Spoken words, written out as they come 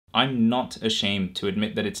I'm not ashamed to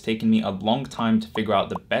admit that it's taken me a long time to figure out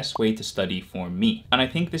the best way to study for me. And I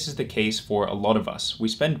think this is the case for a lot of us. We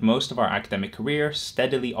spend most of our academic career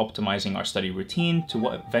steadily optimizing our study routine to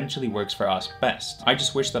what eventually works for us best. I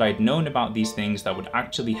just wish that I'd known about these things that would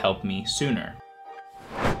actually help me sooner.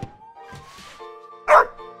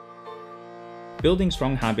 Building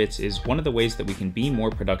strong habits is one of the ways that we can be more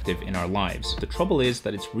productive in our lives. The trouble is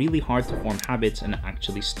that it's really hard to form habits and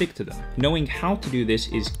actually stick to them. Knowing how to do this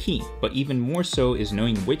is key, but even more so is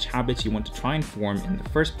knowing which habits you want to try and form in the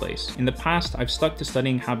first place. In the past, I've stuck to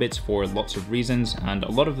studying habits for lots of reasons, and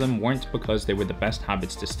a lot of them weren't because they were the best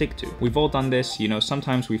habits to stick to. We've all done this,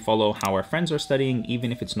 sometimes we follow how our friends are studying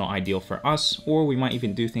even if it's not ideal for us, or we might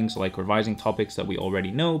even do things like revising topics that we already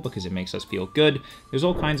know because it makes us feel good. There's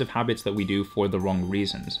all kinds of habits that we do for the wrong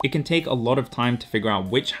reasons. It can take a lot of time to figure out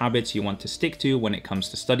which habits you want to stick to when it comes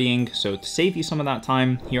to studying, so to save you some of that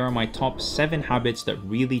time, here are my top 7 habits that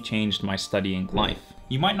really changed my studying life.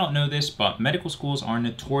 You might not know this, but medical schools are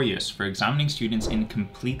notorious for examining students in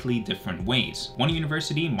completely different ways. One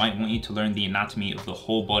university might want you to learn the anatomy of the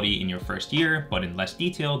whole body in your first year, but in less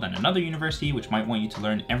detail than another university, which might want you to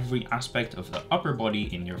learn every aspect of the upper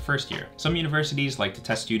body in your first year. Some universities like to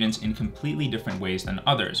test students in completely different ways than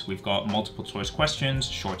others. We've got multiple choice questions,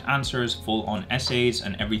 short answers, full-on essays,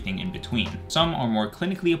 and everything in between. Some are more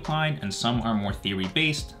clinically applied, and some are more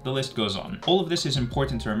theory-based. The list goes on. All of this is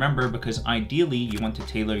important to remember because ideally you want to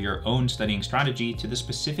tailor your own studying strategy to the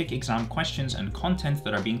specific exam questions and content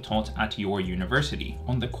that are being taught at your university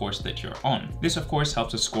on the course that you're on. This of course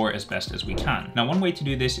helps us score as best as we can. Now, one way to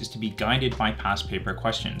do this is to be guided by past paper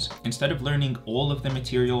questions. Instead of learning all of the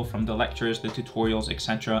material from the lectures, the tutorials,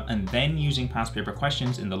 etc., and then using past paper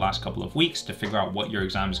questions in the last couple of weeks to figure out what your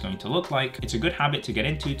exam is going to look like, it's a good habit to get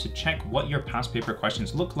into to check what your past paper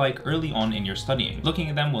questions look like early on in your studying. Looking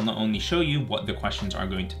at them will not only show you what the questions are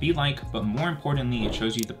going to be like, but more importantly, it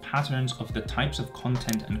shows you the patterns of the types of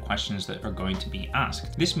content and questions that are going to be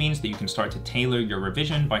asked. This means that you can start to tailor your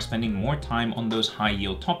revision by spending more time on those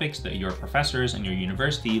high-yield topics that your professors and your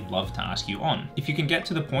university love to ask you on. If you can get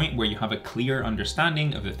to the point where you have a clear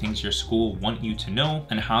understanding of the things your school want you to know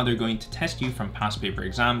and how they're going to test you from past paper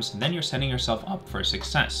exams, then you're setting yourself up for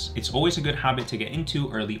success. It's always a good habit to get into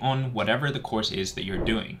early on, whatever the course is that you're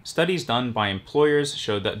doing. Studies done by employers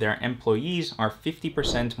show that their employees are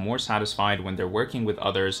 50% more satisfied when they're working with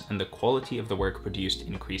others, and the quality of the work produced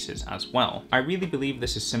increases as well. I really believe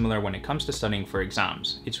this is similar when it comes to studying for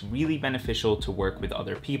exams. It's really beneficial to work with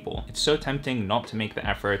other people. It's so tempting not to make the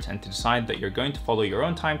effort and to decide that you're going to follow your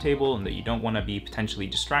own timetable and that you don't want to be potentially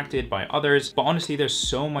distracted by others, but honestly there's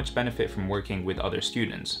so much benefit from working with other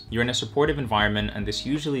students. You're in a supportive environment, and this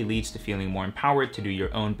usually leads to feeling more empowered to do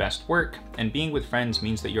your own best work, and being with friends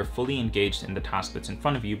means that you're fully engaged in the task that's in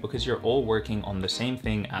front of you because you're all working on the same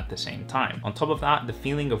thing at the same time. On top of that, the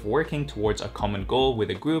feeling of working towards a common goal with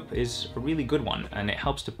a group is a really good one, and it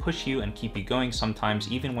helps to push you and keep you going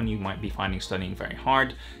sometimes even when you might be finding studying very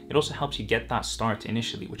hard. It also helps you get that start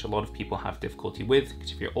initially, which a lot of people have difficulty with,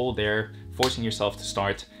 because if you're all there forcing yourself to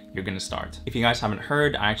start, you're gonna start. If you guys haven't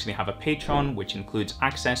heard, I actually have a Patreon, which includes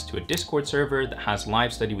access to a Discord server that has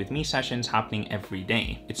live study with me sessions happening every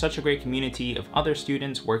day. It's such a great community of other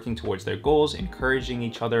students working towards their goals, encouraging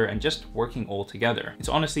each other, and just working all together. It's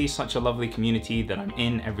honestly such a lovely community that I'm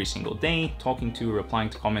in every single day, talking to, replying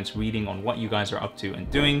to comments, reading on what you guys are up to and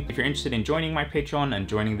doing. If you're interested in joining my Patreon and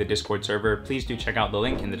joining the Discord server, please do check out the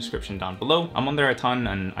link in the description down below. I'm on there a ton,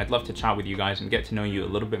 and I'd love to chat with you guys and get to know you a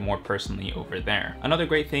little bit more personally over there. Another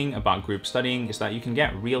great thing about group studying is that you can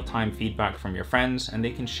get real-time feedback from your friends, and they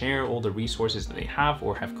can share all the resources that they have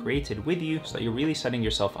or have created with you, so that you're really setting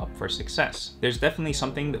yourself up for success. There's definitely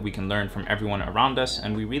something that we can learn from everyone around us,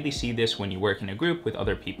 and we really see this when you work in a group with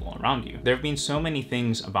other people around you. There have been so many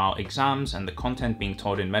things about exams and the content being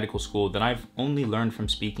taught in medical school that I've only learned from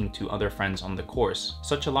speaking to other friends on the course.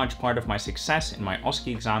 Such a large part of my success in my OSCE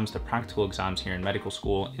exams, the practical exams here in medical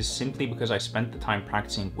school, is simply because I spent the time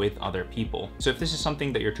practicing with other people. So if this is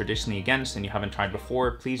something that you're traditionally against and you haven't tried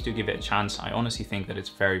before, please do give it a chance. I honestly think that it's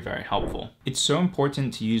very, very helpful. It's so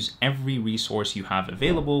important to use every resource you have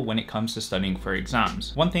available when it comes to studying for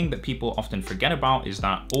exams. One thing that people often forget about is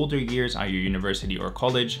that older years at your university or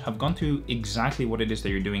college have gone through exactly what it is that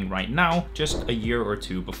you're doing right now, just a year or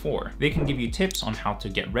two before. They can give you tips on how to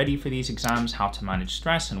get ready for these exams, how to manage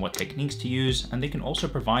stress and what techniques to use, and they can also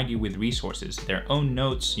provide you with resources, their own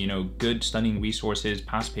notes, good studying resources,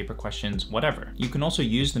 past paper questions, whatever. You can also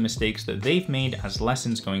use use the mistakes that they've made as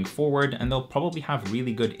lessons going forward, and they'll probably have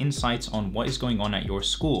really good insights on what is going on at your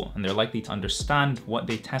school, and they're likely to understand what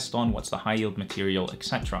they test on, what's the high yield material,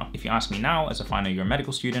 etc. If you ask me now as a final year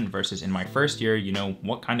medical student versus in my first year, you know,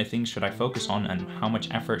 what kind of things should I focus on and how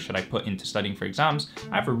much effort should I put into studying for exams,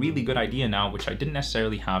 I have a really good idea now, which I didn't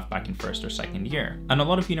necessarily have back in first or second year. And a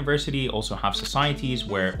lot of university also have societies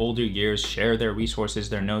where older years share their resources,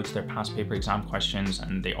 their notes, their past paper exam questions,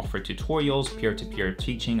 and they offer tutorials, peer-to-peer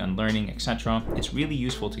teaching and learning, etc. It's really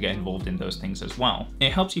useful to get involved in those things as well.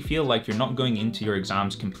 It helps you feel like you're not going into your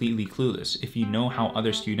exams completely clueless if you know how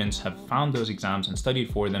other students have found those exams and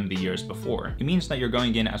studied for them the years before. It means that you're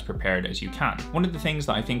going in as prepared as you can. One of the things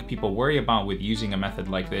that I think people worry about with using a method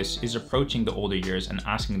like this is approaching the older years and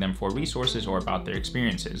asking them for resources or about their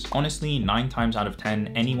experiences. Honestly, 9 times out of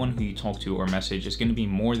 10, anyone who you talk to or message is going to be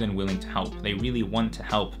more than willing to help. They really want to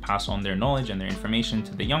help pass on their knowledge and their information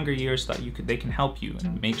to the younger years so that they can help you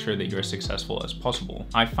and make sure that you're as successful as possible.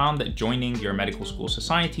 I found that joining your medical school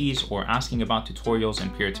societies or asking about tutorials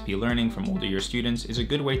and peer-to-peer learning from older year students is a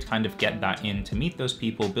good way to kind of get that in, to meet those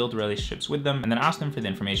people, build relationships with them, and then ask them for the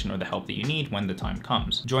information or the help that you need when the time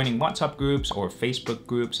comes. Joining WhatsApp groups or Facebook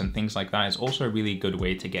groups and things like that is also a really good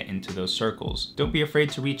way to get into those circles. Don't be afraid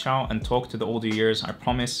to reach out and talk to the older years. I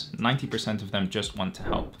promise 90% of them just want to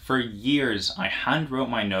help. For years, I hand wrote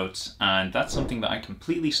my notes, and that's something that I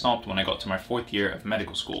completely stopped when I got to my 4th year of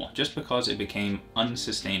medical school, just because it became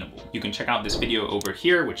unsustainable. You can check out this video over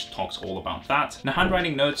here, which talks all about that. Now,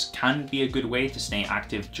 handwriting notes can be a good way to stay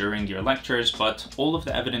active during your lectures, but all of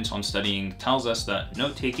the evidence on studying tells us that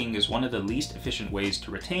note-taking is one of the least efficient ways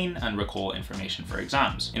to retain and recall information for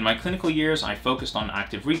exams. In my clinical years, I focused on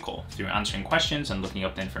active recall through answering questions and looking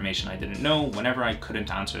up the information I didn't know whenever I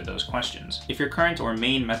couldn't answer those questions. If your current or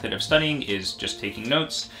main method of studying is just taking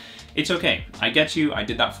notes, it's okay. I get you. I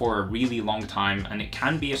did that for a really long time, and it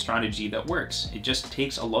can be a strategy that works. It just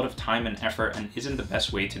takes a lot of time and effort and isn't the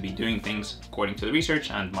best way to be doing things, according to the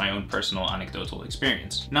research and my own personal anecdotal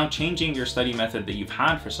experience. Now, changing your study method that you've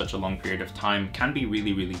had for such a long period of time can be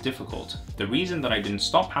really, really difficult. The reason that I didn't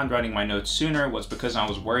stop handwriting my notes sooner was because I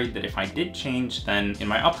was worried that if I did change, then in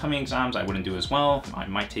my upcoming exams, I wouldn't do as well. It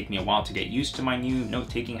might take me a while to get used to my new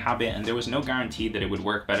note-taking habit, and there was no guarantee that it would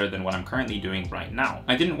work better than what I'm currently doing right now.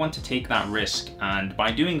 I didn't want to take that risk, and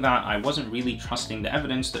by doing that, I wasn't really trusting the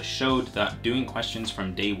evidence that showed that doing questions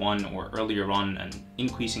from day 1 or earlier on and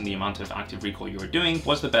increasing the amount of active recall you were doing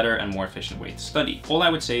was the better and more efficient way to study. All I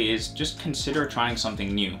would say is just consider trying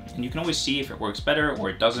something new, and you can always see if it works better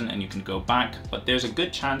or it doesn't, and you can go back, but there's a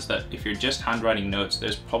good chance that if you're just handwriting notes,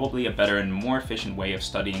 there's probably a better and more efficient way of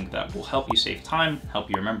studying that will help you save time,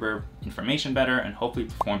 help you remember information better, and hopefully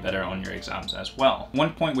perform better on your exams as well.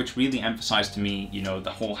 One point which really emphasized to me, you know, the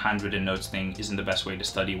whole handwritten notes thing isn't the best way to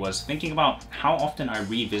study was thinking about how often I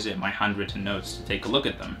revisit my handwritten notes to take a look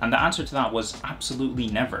at them. And the answer to that was absolutely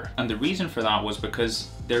never. And the reason for that was because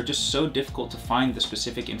they're just so difficult to find the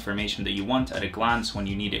specific information that you want at a glance when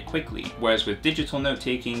you need it quickly. Whereas with digital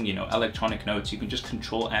note-taking, you know, electronic notes, you can just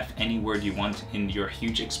Control F any word you want in your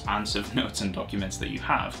huge expanse of notes and documents that you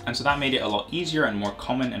have. And so that made it a lot easier and more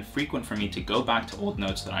common and frequent for me to go back to old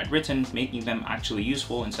notes that I'd written, making them actually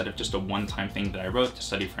useful instead of just a one-time thing that I wrote to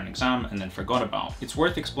study for an exam and then forgot about. It's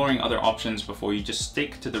worth exploring other options before you just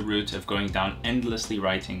stick to the route of going down endlessly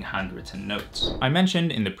writing handwritten notes. I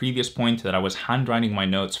mentioned in the previous point that I was handwriting my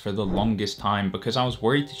notes for the longest time because I was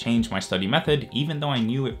worried to change my study method, even though I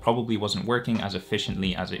knew it probably wasn't working as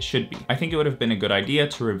efficiently as it should be. I think it would have been a good idea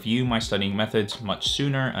to review my studying methods much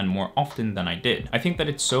sooner and more often than I did. I think that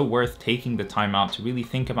it's so worth taking the time out to really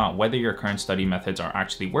think about whether your current study methods are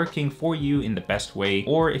actually working for you in the best way,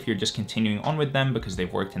 or if you're just continuing on with them because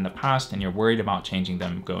they've worked in the past and you're worried about changing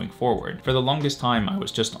them going forward. For the longest time, I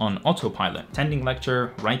was just on autopilot, attending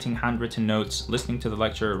lecture, writing handwritten notes, listening to the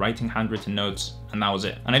lecture, writing handwritten notes, and that was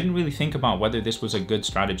it. And I didn't really think about whether this was a good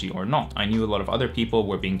strategy or not. I knew a lot of other people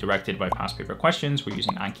were being directed by past paper questions, were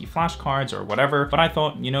using Anki flashcards or whatever, but I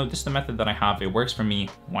thought, you know, this is the method that I have, it works for me,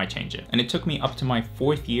 why change it? And it took me up to my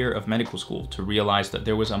 4th year of medical school to realize that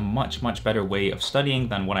there was a much better way of studying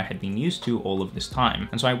than what I had been used to all of this time.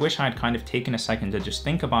 And so I wish I had kind of taken a second to just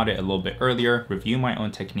think about it a little bit earlier, review my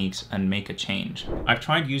own techniques, and make a change. I've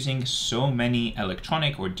tried using so many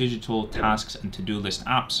electronic or digital tasks and to-do list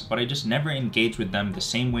apps, but I just never engaged with them the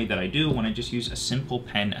same way that I do when I just use a simple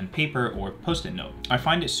pen and paper or post-it note. I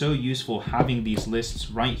find it so useful having these lists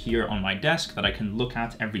right here on my desk that I can look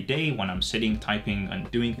at every day when I'm sitting, typing, and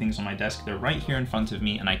doing things on my desk. They're right here in front of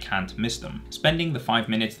me and I can't miss them. Spending the 5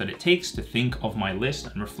 minutes that it takes to think of my list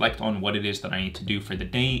and reflect on what it is that I need to do for the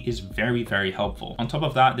day is very, very helpful. On top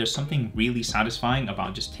of that, there's something really satisfying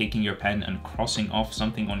about just taking your pen and crossing off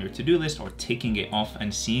something on your to-do list or ticking it off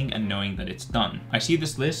and seeing and knowing that it's done. I see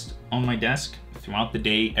this list on my desk throughout the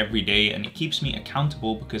day, every day, and it keeps me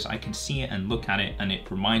accountable because I can see it and look at it and it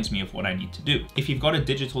reminds me of what I need to do. If you've got a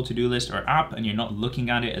digital to-do list or app and you're not looking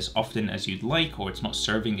at it as often as you'd like, or it's not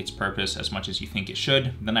serving its purpose as much as you think it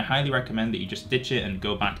should, then I highly recommend that you just ditch it and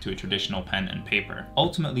go back to a traditional pen and paper.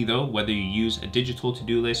 Ultimately though, whether you use a digital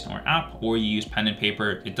to-do list or app or you use pen and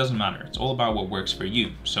paper, it doesn't matter. It's all about what works for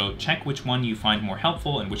you. So check which one you find more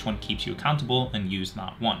helpful and which one keeps you accountable and use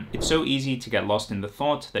that one. It's so easy to get lost in the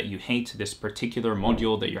thought that you hate this particular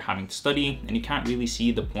module that you're having to study and you can't really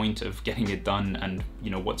see the point of getting it done and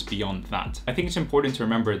what's beyond that. I think it's important to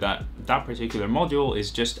remember that that particular module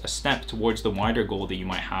is just a step towards the wider goal that you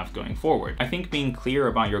might have going forward. I think being clear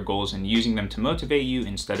about your goals and using them to motivate you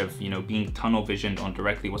instead of being tunnel visioned on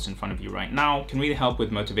directly what's in front of you right now can really help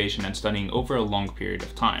with motivation and studying over a long period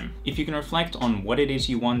of time. If you can reflect on what it is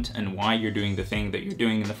you want and why you're doing the thing that you're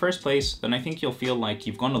doing in the first place, then I think you'll feel like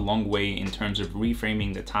you've gone a long way in terms of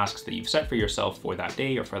reframing the tasks that you've set for yourself for that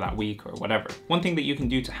day or for that week or whatever. One thing that you can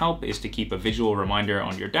do to help is to keep a visual reminder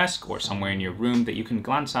on your desk or somewhere in your room that you can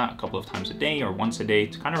glance at a couple of times a day or once a day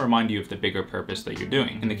to kind of remind you of the bigger purpose that you're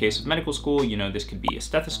doing. In the case of medical school, this could be a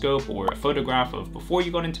stethoscope or a photograph of before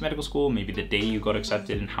you got into medical school, maybe the day you got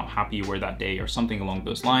accepted and how happy you were that day or something along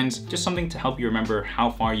those lines. Just something to help you remember how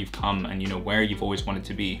far you've come and where you've always wanted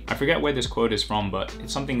to be. I forget where this quote is from, but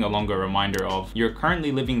it's something along a reminder of you're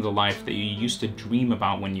currently living the life that you used to dream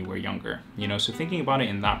about when you were younger. So thinking about it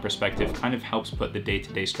in that perspective kind of helps put the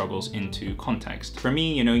day-to-day struggles into context. For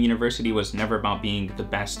me, university was never about being the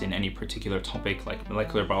best in any particular topic like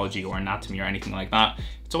molecular biology or anatomy or anything like that.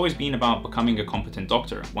 It's always been about becoming a competent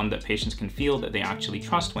doctor, one that patients can feel that they actually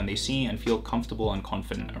trust when they see and feel comfortable and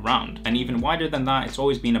confident around. And even wider than that, it's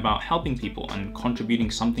always been about helping people and contributing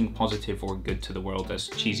something positive or good to the world, as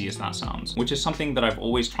cheesy as that sounds, which is something that I've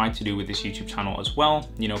always tried to do with this YouTube channel as well.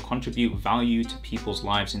 Contribute value to people's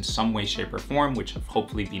lives in some way, shape, or form, which I've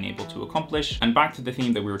hopefully been able to accomplish. And back to the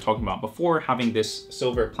theme that we were talking about before, having this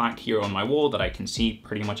silver plaque here on my wall that I can see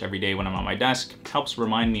pretty much every day when I'm at my desk helps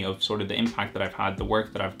remind me of sort of the impact that I've had, the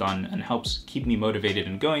work that I've done, and helps keep me motivated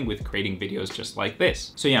and going with creating videos just like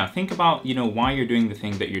this. So yeah, think about, why you're doing the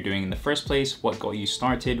thing that you're doing in the first place, what got you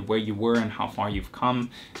started, where you were and how far you've come,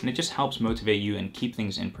 and it just helps motivate you and keep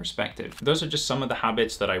things in perspective. Those are just some of the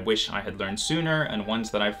habits that I wish I had learned sooner and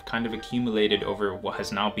ones that I've kind of accumulated over what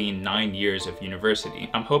has now been 9 years of university.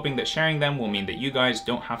 I'm hoping that sharing them will mean that you guys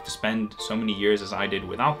don't have to spend so many years as I did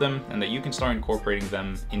without them, and that you can start incorporating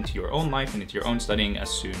them into your own life and into your own studying as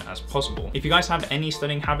soon as possible. If you guys have any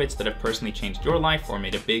studying habits that have personally changed your life or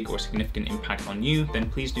made a big or significant impact on you, then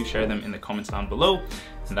please do share them in the comments down below.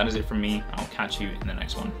 And that is it from me. I'll catch you in the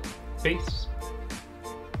next one. Peace.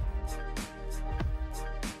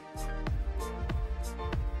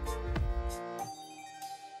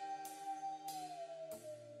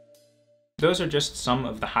 Those are just some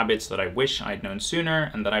of the habits that I wish I'd known sooner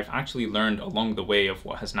and that I've actually learned along the way of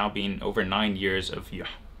what has now been over 9 years of